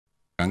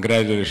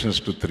Congratulations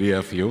to three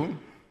of you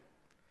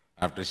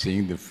after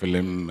seeing the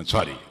film,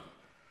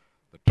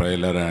 the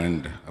trailer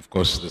and of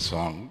course the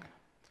song.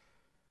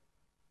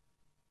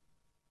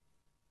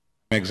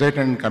 I'm excited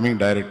and coming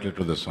directly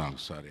to the song,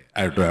 sorry.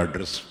 I have to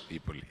address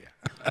people here.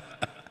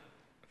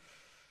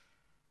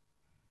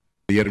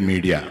 Dear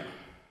media,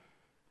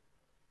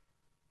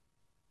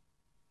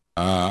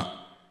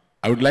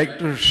 I would like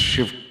to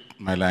shift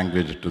my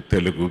language to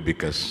Telugu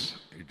because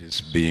it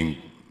is being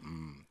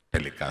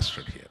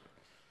telecasted here.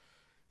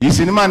 ఈ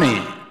సినిమాని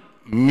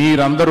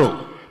మీరందరూ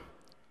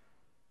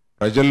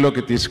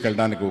ప్రజల్లోకి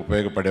తీసుకెళ్ళడానికి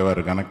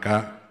ఉపయోగపడేవారు కనుక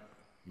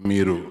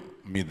మీరు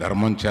మీ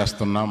ధర్మం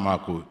చేస్తున్నా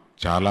మాకు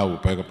చాలా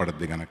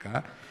ఉపయోగపడుద్ది కనుక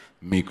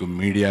మీకు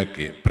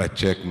మీడియాకి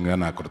ప్రత్యేకంగా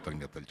నా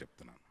కృతజ్ఞతలు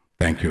చెప్తున్నాను.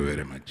 Thank you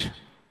very much.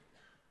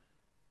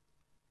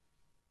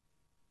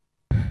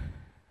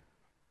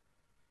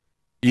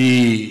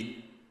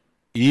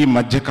 ఈ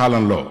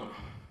మధ్యకాలంలో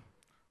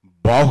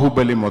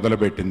బాహుబలి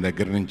మొదలుపెట్టిన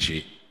దగ్గర నుంచి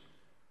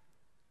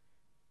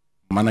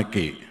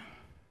మనకి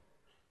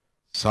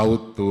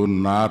సౌత్,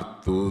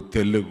 నార్త్,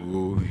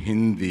 తెలుగు,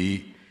 హిందీ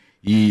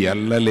ఈ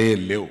ఎల్లలే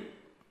లేవు,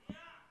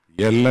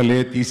 ఎల్లలే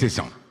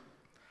తీసేసాం.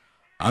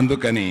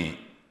 అందుకని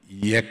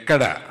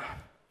ఎక్కడ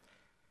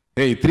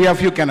three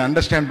of you can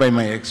understand by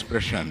my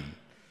expression,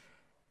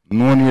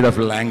 no need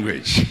of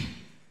language.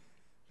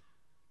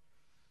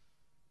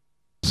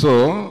 So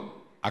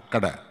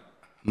అక్కడ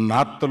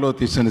నార్త్లో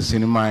తీసిన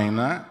సినిమా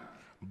అయినా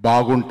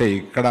బాగుంటే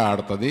ఇక్కడ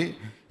ఆడుతుంది,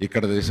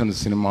 ఇక్కడ తీసిన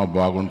సినిమా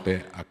బాగుంటే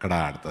అక్కడ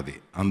ఆడుతుంది.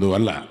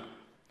 అందువల్ల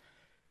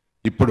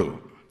ఇప్పుడు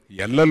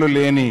ఎల్లలు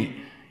లేని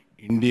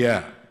ఇండియా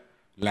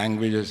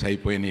లాంగ్వేజెస్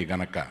అయిపోయినాయి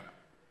కనుక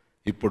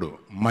ఇప్పుడు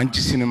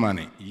మంచి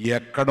సినిమాని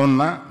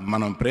ఎక్కడున్నా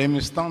మనం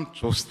ప్రేమిస్తాం,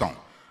 చూస్తాం.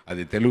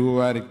 అది తెలుగు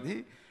వారికి,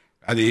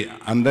 అది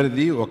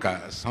అందరిది ఒక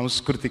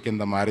సంస్కృతి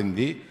కింద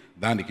మారింది.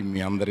 దానికి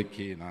మీ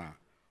అందరికీ నా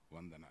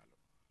వందనాలు.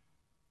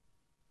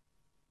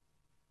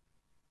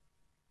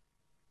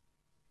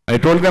 I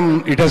told them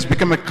it has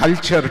become a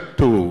culture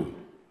to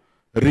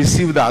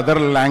receive the other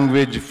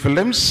language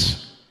films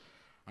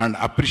and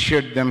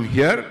appreciate them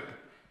here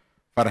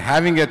for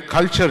having a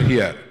culture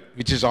here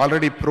which is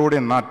already proved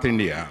in North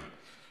India.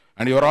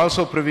 And you are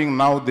also proving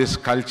now this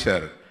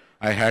culture.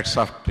 I hats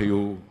off to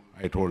you,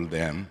 I told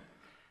them,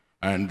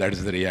 and that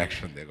is the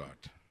reaction they got.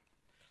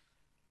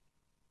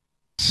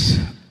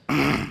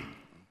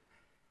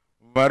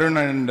 Varun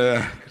and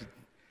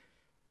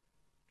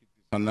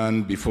Sandan,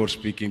 before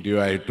speaking to you,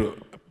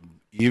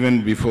 even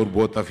before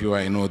both of you,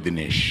 I know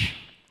Dinesh.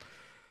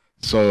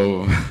 So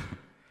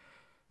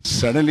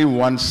suddenly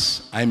once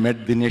I met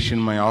Dinesh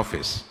in my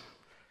office.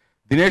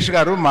 Dinesh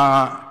garu ma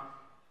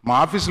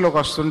office loki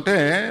vastunte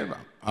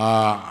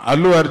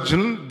Allu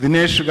Arjun,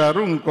 Dinesh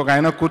garu inkoka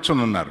ayana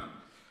కూర్చొని ఉన్నారు.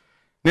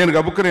 నేను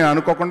గబుక్కుని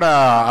అనుకోకుండా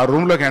ఆ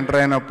రూమ్లోకి enter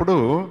అయినప్పుడు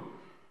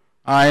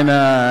ఆయన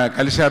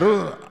కలిశారు.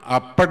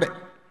 అప్పటి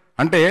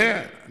అంటే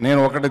నేను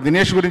ఒకటి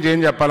దినేష్ గురించి ఏం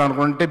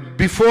చెప్పాలనుకుంటే,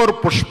 బిఫోర్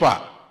పుష్ప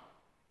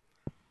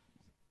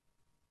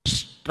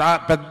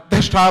పెద్ద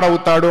స్టార్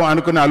అవుతాడు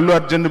అనుకుని అల్లు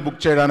అర్జున్ని బుక్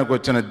చేయడానికి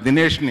వచ్చిన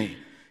దినేష్ని,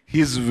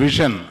 his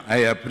vision I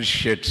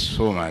appreciate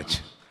so much.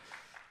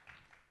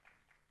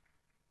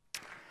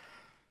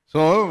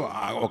 So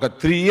ఒక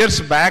 3 years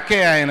బ్యాకే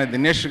ఆయన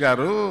దినేష్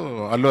గారు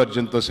అల్లు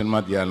అర్జున్తో సినిమా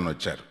తీయాలని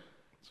వచ్చారు.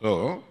 సో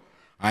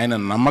ఆయన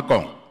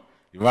నమ్మకం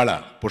ఇవాళ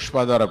పుష్ప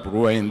ద్వారా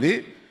ప్రూవ్ అయింది.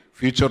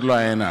 ఫ్యూచర్లో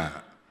ఆయన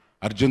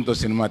అర్జున్తో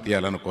సినిమా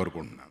తీయాలని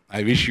కోరుకుంటున్నాను.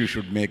 I wish you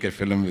should make a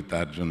film with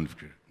Arjun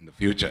in the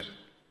future.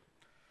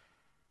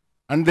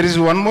 And there is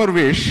one more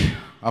wish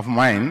of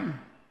mine,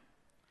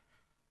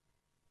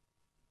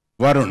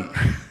 Varun.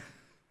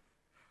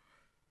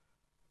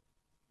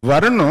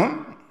 Varun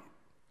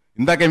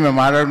ఇందాక మేము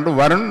మాట్లాడుకుంటూ,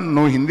 వరుణ్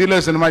నువ్వు హిందీలో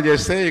సినిమా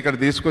చేస్తే ఇక్కడ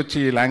తీసుకొచ్చి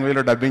ఈ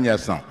లాంగ్వేజ్లో డబ్బింగ్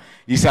చేస్తాం.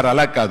 ఈసారి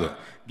అలా కాదు,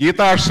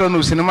 గీతా ఆర్ట్స్లో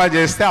నువ్వు సినిమా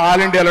చేస్తే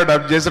ఆల్ ఇండియాలో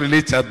డబ్ చేసి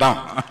రిలీజ్ చేద్దాం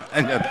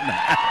అని చెప్తున్నా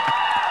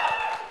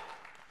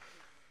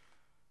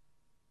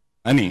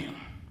అని.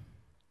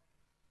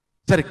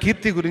 సరే,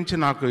 కీర్తి గురించి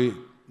నాకు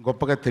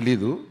గొప్పగా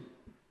తెలీదు.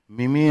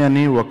 మిమి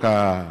అని ఒక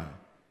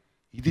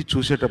ఇది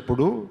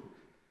చూసేటప్పుడు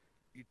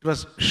it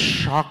was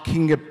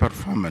shocking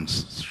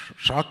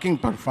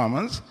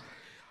performance.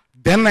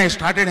 Then I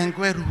started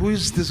enquire, who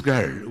is this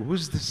girl, who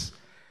is this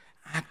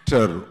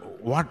actor,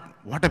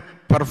 what a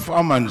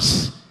performance.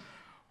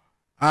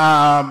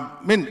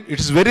 Mean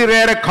it's very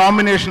rare a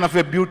combination of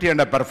a beauty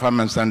and a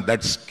performance, and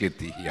that's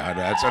Keerthi.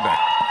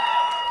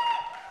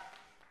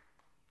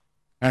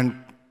 And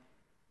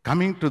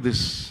coming to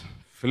this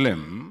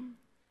film,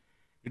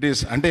 it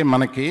is అంటే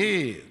మనకి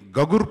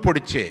గగురు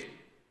పొడిచే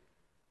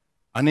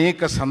అనేక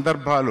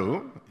సందర్భాలు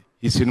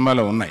ఈ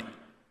సినిమాలో ఉన్నాయి.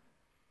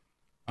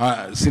 ఆ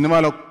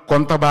సినిమాలో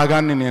కొంత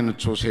భాగాన్ని నేను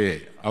చూసే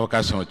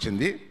అవకాశం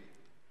వచ్చింది.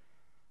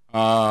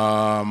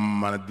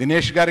 మన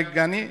దినేష్ గారికి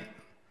కానీ,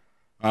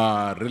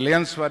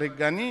 రిలయన్స్ వారికి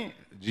కానీ,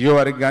 జియో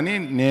వారికి కానీ,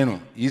 నేను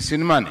ఈ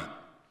సినిమాని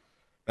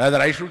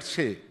rather I should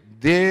say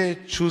they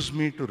choose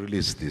me to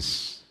release this.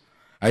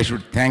 I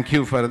should thank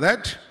you for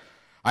that.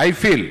 I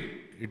feel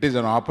it is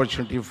an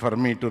opportunity for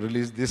me to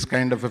release this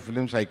kind of a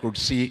films. I could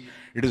see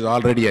it is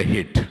already a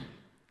hit.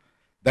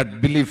 That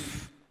belief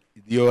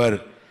your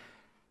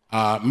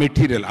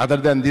material. Other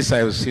than this,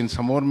 I have seen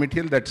some more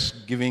material that's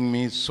giving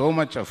me so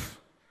much of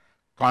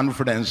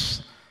confidence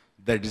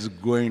that is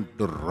going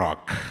to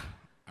rock.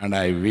 And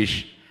I wish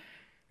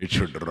it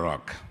should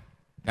rock.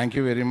 Thank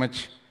you very much.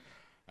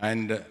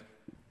 And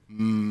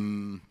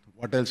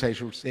what else I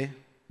should say?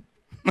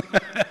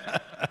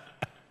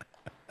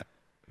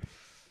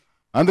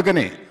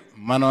 అందుకని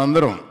మనం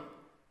అందరం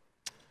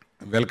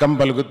welcome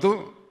పలుకుతూ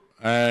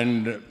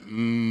and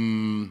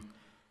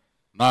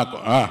నాకు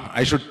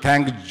I should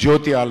thank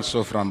Jyoti also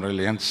from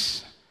Reliance.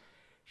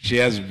 She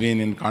has been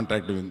in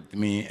contact with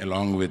me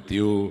along with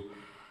you.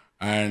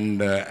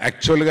 And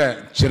యాక్చువల్గా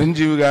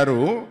చిరంజీవి గారు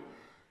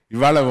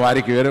ఇవాళ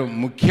వారికి వేరే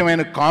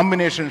ముఖ్యమైన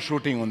కాంబినేషన్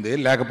షూటింగ్ ఉంది,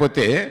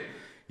 లేకపోతే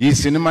ఈ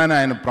సినిమాని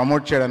ఆయన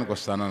ప్రమోట్ చేయడానికి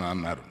వస్తానని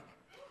అన్నారు.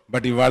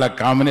 బట్ ఇవాళ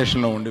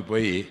కాంబినేషన్లో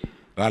ఉండిపోయి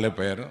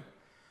రాలేకపోయారు.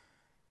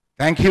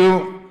 Thank you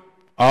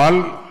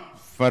all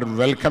for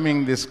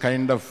welcoming this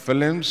kind of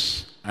films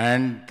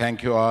and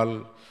thank you all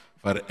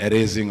for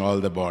erasing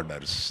all the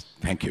borders.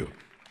 Thank you.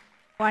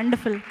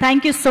 Wonderful.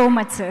 Thank you so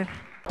much, sir.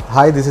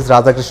 Hi, this is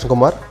Radhakrishna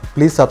Kumar.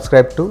 Please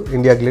subscribe to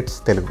IndiaGlitz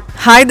Telugu.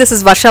 Hi, this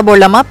is Varsha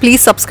Bollama.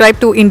 Please subscribe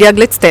to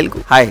IndiaGlitz Telugu.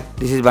 Hi,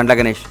 this is Banda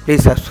Ganesh.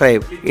 Please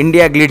subscribe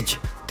IndiaGlitz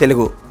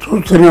Telugu.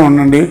 చూస్తూనే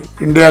ఉండండి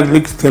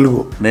IndiaGlitz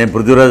Telugu. నేను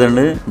పృథ్వీరాజ్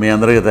అండి. మీ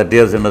అందరికీ 30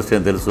 years industry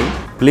అని తెలుసు.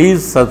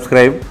 Please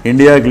subscribe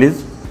IndiaGlitz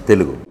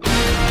Telugu.